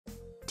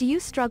Do you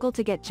struggle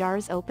to get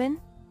jars open?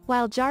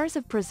 While jars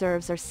of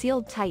preserves are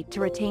sealed tight to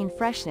retain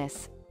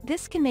freshness,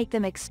 this can make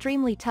them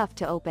extremely tough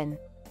to open.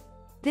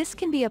 This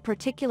can be a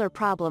particular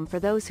problem for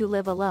those who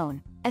live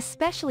alone,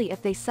 especially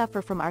if they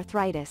suffer from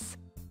arthritis.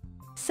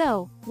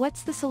 So,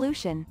 what's the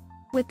solution?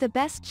 With the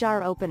best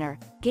jar opener,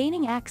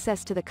 gaining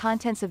access to the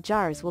contents of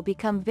jars will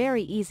become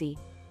very easy.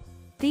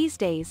 These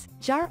days,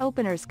 jar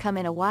openers come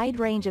in a wide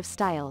range of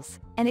styles,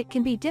 and it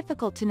can be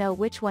difficult to know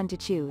which one to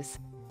choose.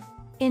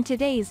 In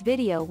today's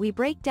video we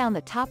break down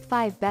the top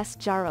 5 best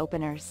jar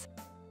openers.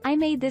 I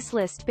made this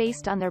list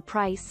based on their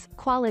price,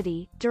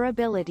 quality,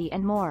 durability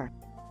and more.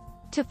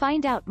 To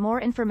find out more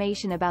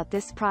information about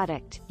this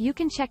product, you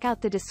can check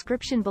out the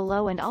description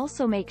below and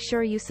also make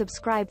sure you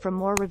subscribe for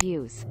more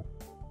reviews.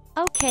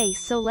 Okay,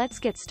 so let's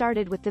get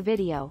started with the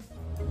video.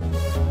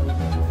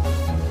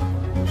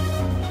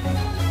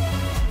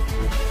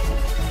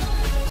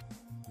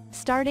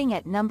 Starting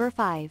at number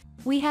 5,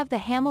 we have the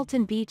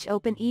Hamilton Beach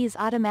Open Ease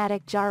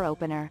Automatic Jar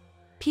Opener.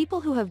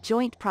 People who have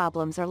joint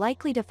problems are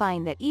likely to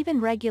find that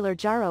even regular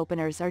jar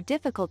openers are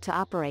difficult to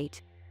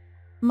operate.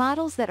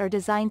 Models that are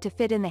designed to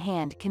fit in the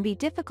hand can be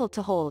difficult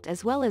to hold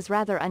as well as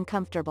rather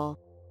uncomfortable.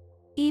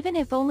 Even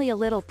if only a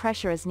little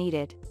pressure is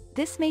needed,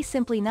 this may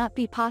simply not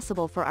be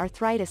possible for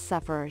arthritis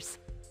sufferers.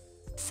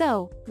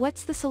 So,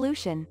 what's the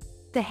solution?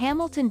 The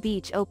Hamilton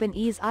Beach Open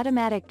Ease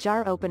Automatic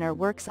Jar Opener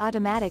works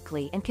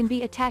automatically and can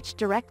be attached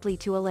directly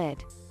to a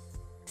lid.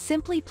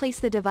 Simply place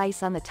the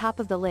device on the top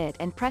of the lid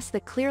and press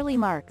the clearly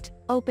marked,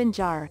 Open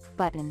Jar,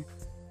 button.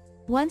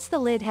 Once the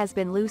lid has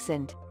been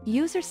loosened,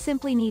 users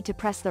simply need to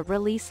press the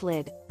Release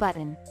Lid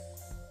button.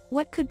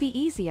 What could be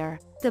easier?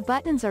 The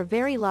buttons are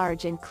very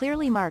large and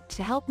clearly marked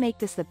to help make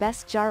this the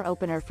best jar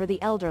opener for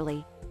the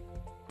elderly.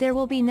 There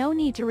will be no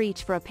need to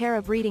reach for a pair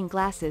of reading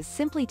glasses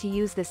simply to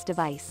use this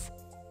device.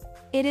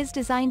 It is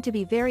designed to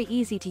be very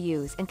easy to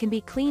use and can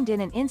be cleaned in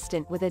an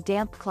instant with a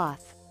damp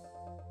cloth.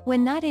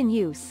 When not in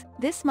use,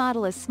 this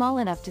model is small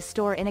enough to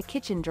store in a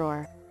kitchen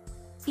drawer.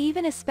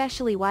 Even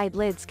especially wide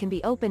lids can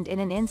be opened in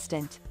an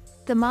instant.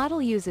 The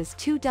model uses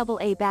 2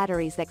 AA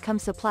batteries that come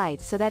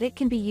supplied so that it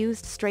can be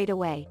used straight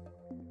away.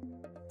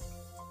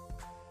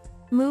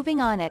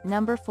 Moving on at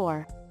number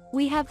 4.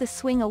 We have the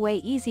Swing Away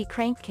Easy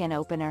Crank Can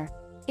Opener.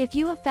 If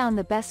you have found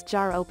the best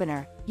jar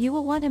opener, you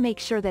will want to make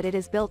sure that it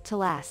is built to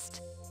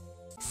last.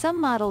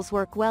 Some models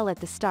work well at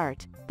the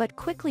start, but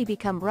quickly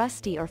become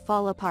rusty or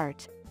fall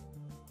apart.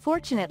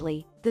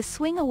 Fortunately, the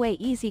Swing Away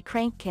Easy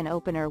Crank Can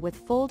Opener with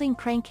folding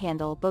crank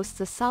handle boasts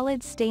a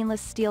solid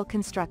stainless steel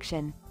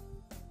construction.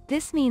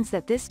 This means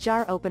that this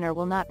jar opener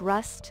will not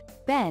rust,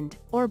 bend,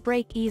 or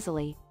break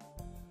easily.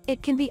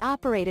 It can be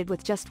operated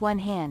with just one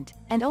hand,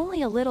 and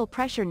only a little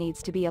pressure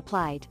needs to be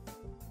applied.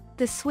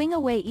 The Swing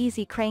Away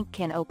Easy Crank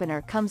Can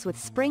Opener comes with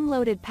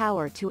spring-loaded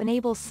power to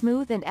enable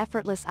smooth and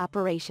effortless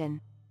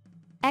operation.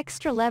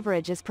 Extra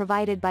leverage is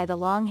provided by the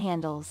long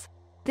handles.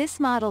 This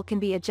model can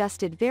be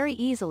adjusted very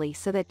easily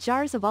so that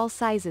jars of all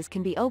sizes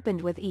can be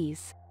opened with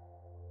ease.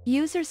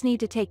 Users need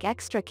to take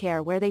extra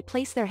care where they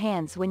place their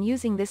hands when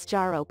using this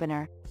jar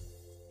opener.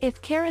 If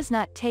care is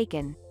not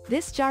taken,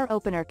 this jar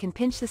opener can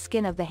pinch the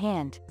skin of the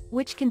hand,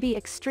 which can be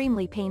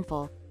extremely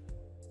painful.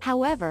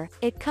 However,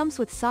 it comes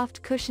with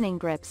soft cushioning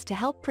grips to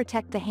help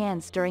protect the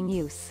hands during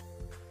use.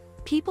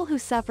 People who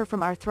suffer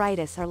from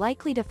arthritis are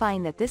likely to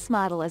find that this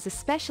model is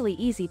especially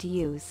easy to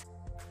use.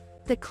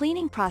 The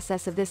cleaning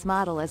process of this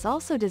model is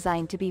also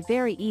designed to be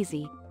very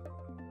easy.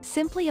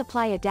 Simply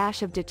apply a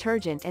dash of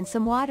detergent and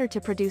some water to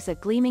produce a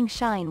gleaming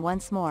shine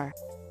once more.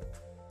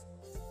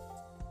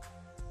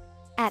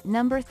 At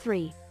number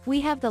 3, we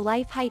have the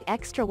Leifheit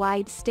Extra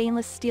Wide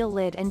Stainless Steel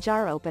Lid and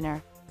Jar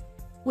Opener.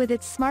 With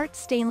its smart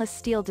stainless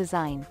steel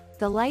design,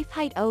 the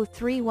Leifheit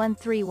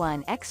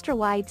 03131 Extra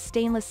Wide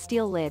Stainless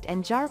Steel Lid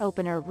and Jar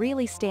Opener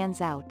really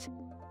stands out.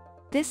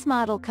 This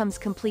model comes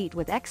complete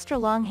with extra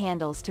long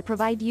handles to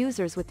provide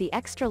users with the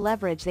extra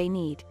leverage they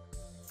need.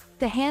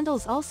 The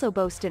handles also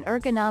boast an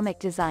ergonomic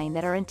design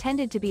that are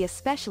intended to be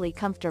especially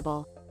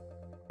comfortable.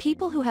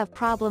 People who have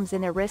problems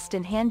in their wrist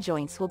and hand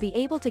joints will be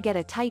able to get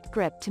a tight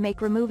grip to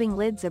make removing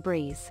lids a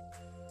breeze.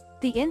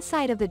 The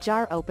inside of the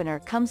jar opener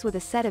comes with a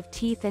set of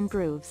teeth and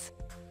grooves.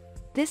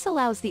 This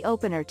allows the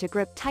opener to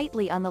grip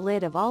tightly on the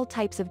lid of all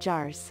types of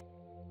jars.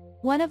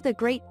 One of the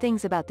great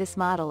things about this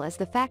model is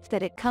the fact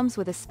that it comes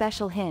with a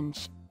special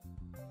hinge.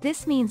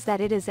 This means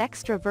that it is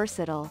extra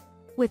versatile.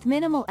 With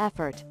minimal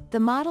effort, the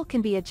model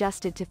can be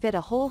adjusted to fit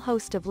a whole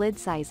host of lid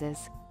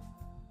sizes.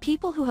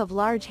 People who have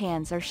large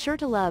hands are sure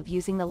to love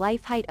using the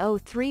Leifheit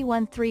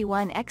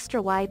 03131 Extra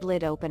Wide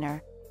Lid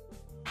Opener.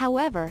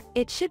 However,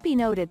 it should be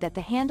noted that the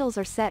handles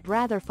are set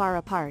rather far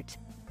apart.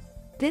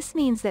 This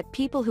means that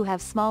people who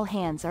have small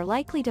hands are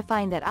likely to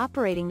find that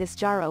operating this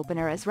jar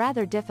opener is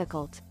rather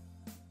difficult.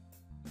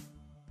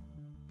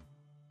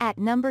 At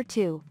number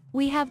 2,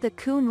 we have the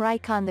Kuhn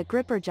Rikon the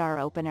Gripper Jar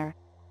Opener.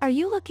 Are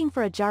you looking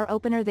for a jar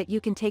opener that you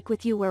can take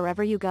with you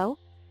wherever you go?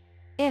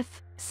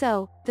 If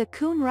so, the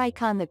Kuhn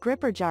Rikon the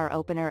Gripper Jar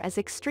Opener is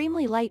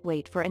extremely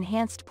lightweight for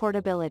enhanced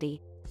portability.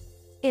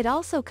 It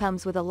also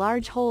comes with a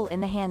large hole in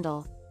the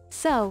handle.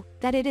 so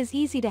that it is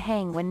easy to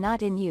hang when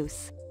not in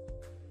use.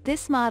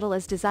 This model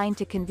is designed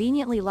to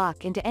conveniently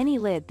lock into any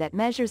lid that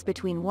measures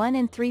between 1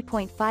 and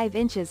 3.5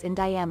 inches in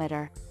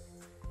diameter.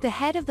 The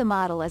head of the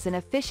model is an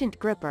efficient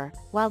gripper,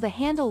 while the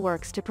handle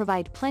works to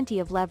provide plenty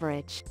of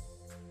leverage.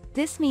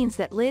 This means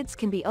that lids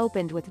can be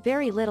opened with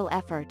very little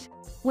effort.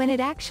 When it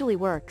actually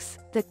works,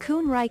 the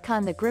Kuhn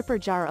Rikon the gripper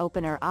jar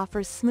opener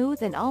offers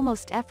smooth and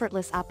almost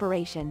effortless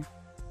operation.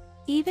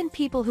 Even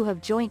people who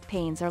have joint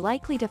pains are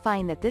likely to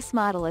find that this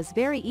model is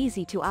very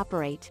easy to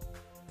operate.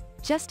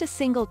 Just a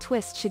single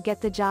twist should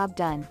get the job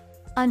done.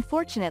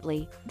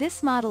 Unfortunately,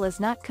 this model is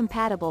not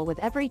compatible with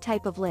every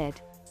type of lid.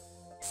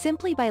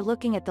 Simply by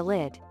looking at the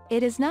lid,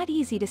 it is not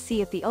easy to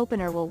see if the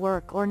opener will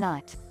work or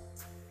not.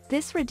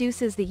 This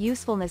reduces the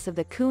usefulness of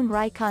the Kuhn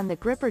Rikon the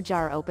gripper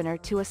jar opener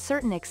to a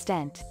certain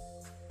extent.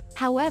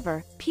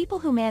 However, people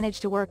who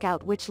manage to work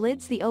out which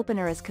lids the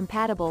opener is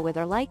compatible with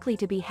are likely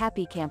to be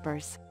happy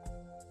campers.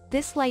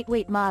 This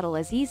lightweight model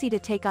is easy to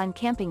take on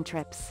camping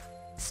trips.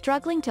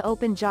 Struggling to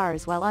open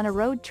jars while on a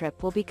road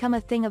trip will become a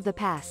thing of the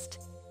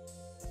past.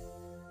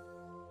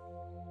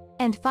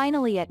 And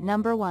finally at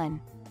number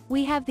 1.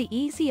 We have the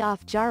Easy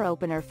Off jar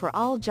opener for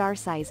all jar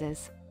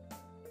sizes.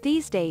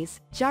 These days,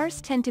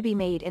 jars tend to be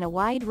made in a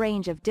wide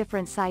range of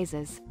different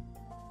sizes.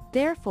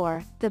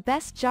 Therefore, the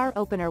best jar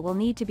opener will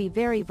need to be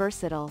very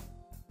versatile.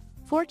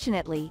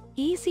 Fortunately,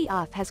 Easy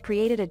Off has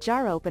created a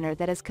jar opener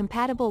that is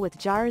compatible with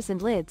jars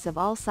and lids of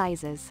all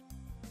sizes.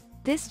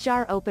 This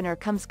jar opener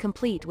comes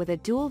complete with a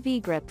dual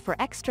V-grip for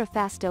extra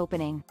fast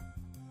opening.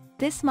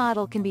 This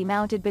model can be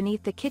mounted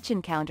beneath the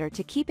kitchen counter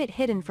to keep it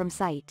hidden from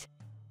sight.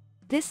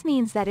 This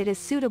means that it is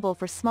suitable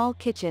for small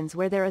kitchens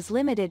where there is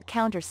limited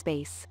counter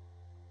space.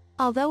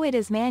 Although it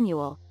is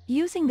manual,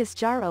 using this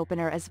jar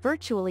opener is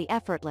virtually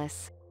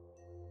effortless.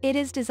 It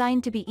is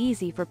designed to be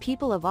easy for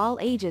people of all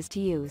ages to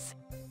use.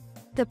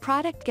 The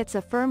product gets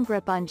a firm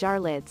grip on jar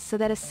lids so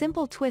that a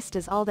simple twist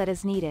is all that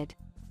is needed.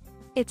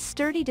 Its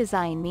sturdy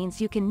design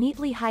means you can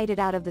neatly hide it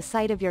out of the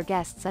sight of your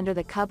guests under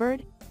the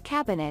cupboard,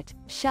 cabinet,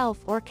 shelf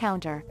or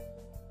counter.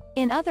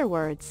 In other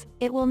words,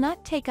 it will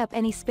not take up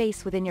any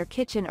space within your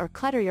kitchen or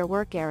clutter your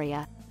work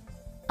area.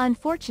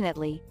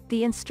 Unfortunately,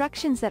 the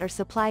instructions that are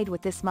supplied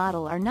with this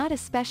model are not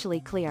especially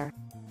clear.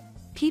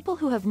 People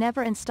who have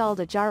never installed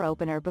a jar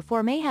opener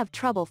before may have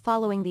trouble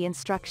following the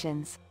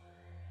instructions.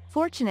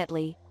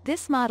 Fortunately,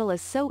 this model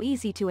is so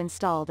easy to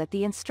install that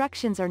the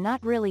instructions are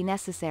not really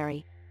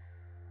necessary.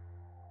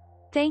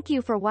 Thank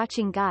you for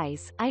watching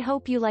guys, I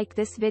hope you liked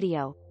this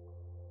video.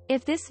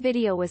 If this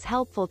video was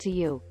helpful to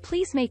you,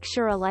 please make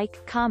sure a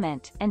like,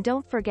 comment, and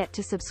don't forget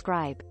to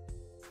subscribe.